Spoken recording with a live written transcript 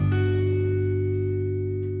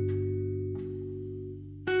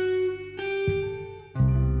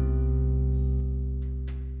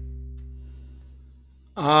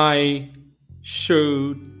I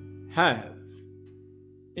should have.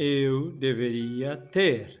 Eu deveria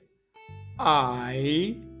ter.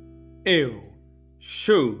 Eu.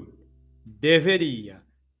 Should. Deveria.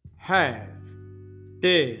 Have.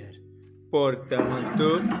 Ter.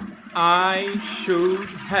 Portanto, I should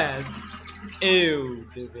have. Eu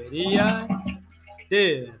deveria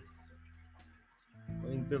ter.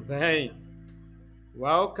 Muito bem.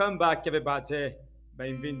 Welcome back, everybody.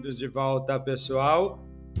 Bem-vindos de volta, pessoal.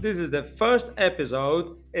 This is the first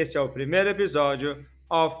episode. Este é o primeiro episódio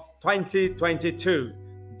of 2022,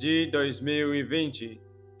 de 2020.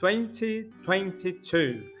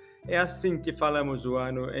 2022. É assim que falamos o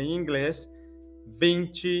ano em inglês.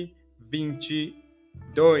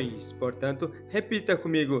 2022. Portanto, repita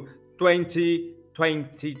comigo.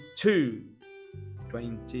 2022.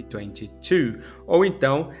 2022. Ou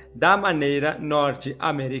então, da maneira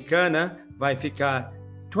norte-americana, vai ficar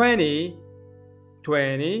 2020.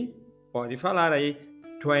 Pode falar aí.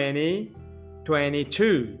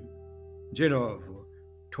 2022. De novo.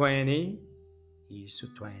 20. Isso,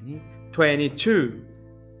 2022.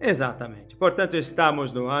 Exatamente. Portanto,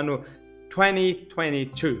 estamos no ano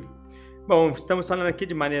 2022. Bom, estamos falando aqui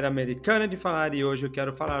de maneira americana de falar e hoje eu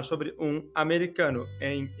quero falar sobre um americano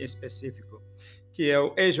em específico, que é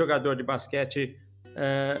o ex-jogador de basquete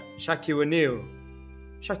Shaquille O'Neal.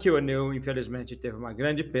 Shaquille O'Neal, infelizmente, teve uma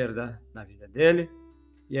grande perda na vida dele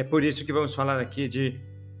e é por isso que vamos falar aqui de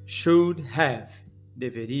should have,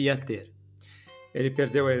 deveria ter. Ele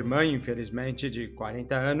perdeu a irmã, infelizmente, de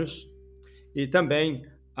 40 anos e também,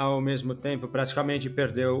 ao mesmo tempo, praticamente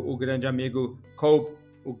perdeu o grande amigo Kobe,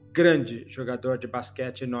 o grande jogador de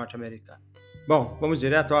basquete norte-americano. Bom, vamos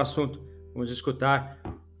direto ao assunto. Vamos escutar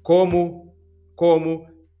como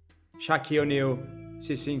Shaquille O'Neal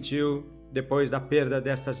se sentiu depois da perda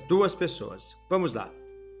dessas duas pessoas. Vamos lá.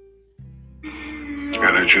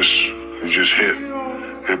 And it just hit.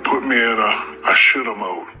 It put me in a shoulda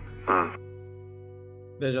mode.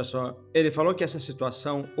 Veja só, ele falou que essa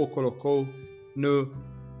situação o colocou no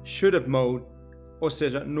should have mode, ou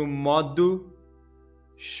seja, no modo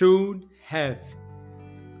should have.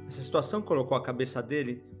 Essa situação colocou a cabeça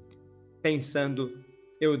dele pensando,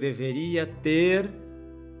 eu deveria ter,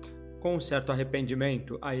 com um certo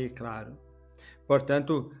arrependimento, aí claro.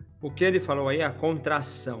 Portanto, o que ele falou aí é a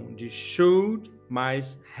contração de should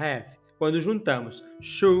mais have. Quando juntamos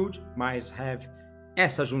should mais have,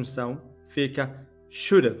 essa junção fica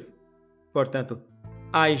should have. Portanto,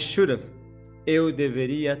 I should have, eu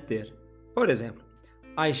deveria ter. Por exemplo,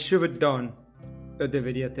 I should have done, eu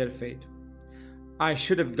deveria ter feito. I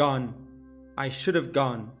should have gone,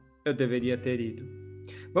 eu deveria ter ido.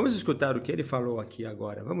 Vamos escutar o que ele falou aqui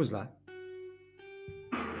agora. Vamos lá.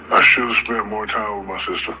 I should have spent more time with my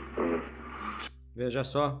sister. Veja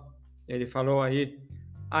só, ele falou aí,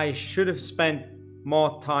 I should have spent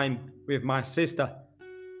more time with my sister.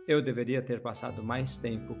 Eu deveria ter passado mais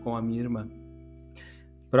tempo com a minha irmã.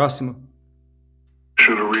 Próximo.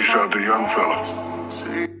 Should have reached out to young fella.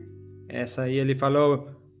 Essa aí ele falou,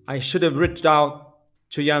 I should have reached out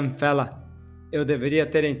to young fella. Eu deveria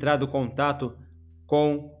ter entrado em contato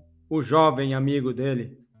com o jovem amigo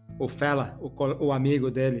dele, o fella, o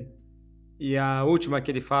amigo dele. E a última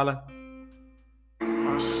que ele fala,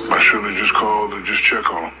 I should have just called and just check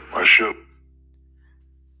on him.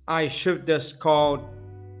 I should just called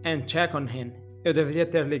and check on him. Eu deveria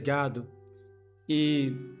ter ligado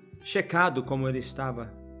e checado como ele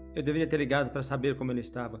estava. Eu deveria ter ligado para saber como ele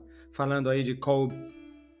estava. Falando aí de Kobe,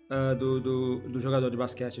 do jogador de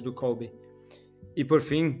basquete, do Kobe. E por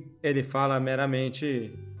fim, ele fala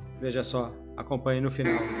meramente, veja só, acompanhe no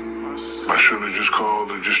final. I should have just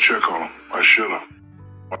called and just check on him. I should have.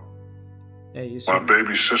 É isso. My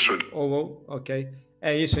baby sister. Ok.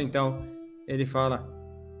 É isso então. Ele fala,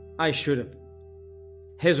 I should have.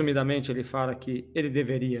 Resumidamente, ele fala que ele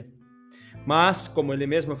deveria. Mas, como ele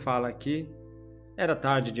mesmo fala aqui, era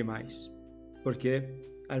tarde demais. Porque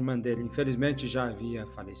a irmã dele, infelizmente, já havia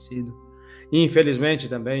falecido. E, infelizmente,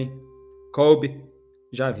 também, Kobe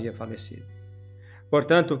já havia falecido.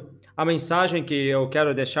 Portanto, a mensagem que eu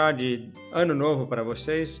quero deixar de ano novo para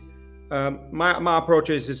vocês, my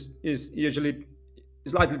approach is usually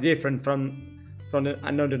slightly different from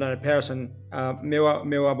another person.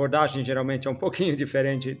 Meu abordagem geralmente é um pouquinho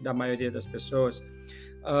diferente da maioria das pessoas.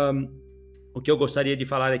 O que eu gostaria de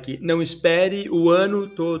falar aqui, não espere o ano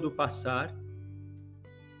todo passar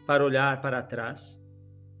para olhar para trás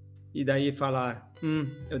e daí falar,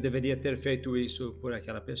 eu deveria ter feito isso por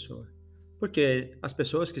aquela pessoa. Porque as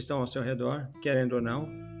pessoas que estão ao seu redor, querendo ou não,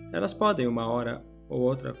 elas podem uma hora ou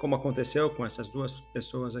outra, como aconteceu com essas duas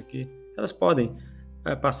pessoas aqui, elas podem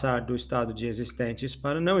passar do estado de existentes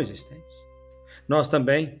para não existentes. Nós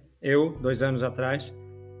também, eu, 2 anos atrás,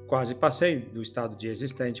 quase passei do estado de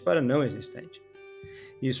existente para não existente.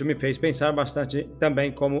 Isso me fez pensar bastante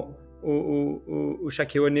também como o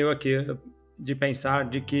Shaquille O'Neal aqui, de pensar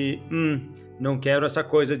de que não quero essa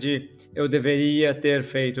coisa de eu deveria ter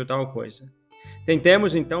feito tal coisa.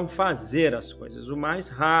 Tentemos então fazer as coisas o mais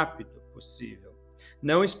rápido possível.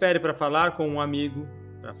 Não espere para falar com um amigo,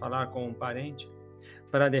 para falar com um parente,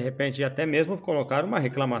 para de repente até mesmo colocar uma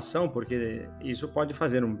reclamação, porque isso pode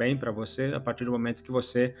fazer um bem para você a partir do momento que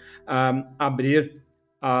você abrir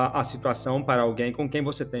a situação para alguém com quem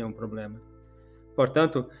você tem um problema.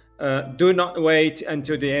 Portanto, do not wait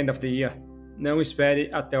until the end of the year. Não espere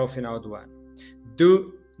até o final do ano.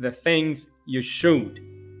 Do the things you should.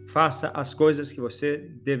 Faça as coisas que você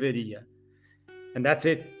deveria. And that's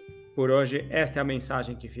it. Por hoje, esta é a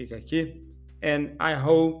mensagem que fica aqui. And I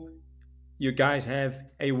hope you guys have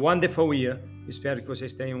a wonderful year. Espero que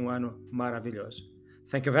vocês tenham um ano maravilhoso.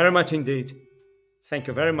 Thank you very much indeed. Thank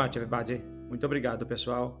you very much, everybody. Muito obrigado,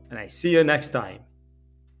 pessoal. And I see you next time.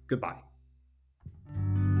 Goodbye.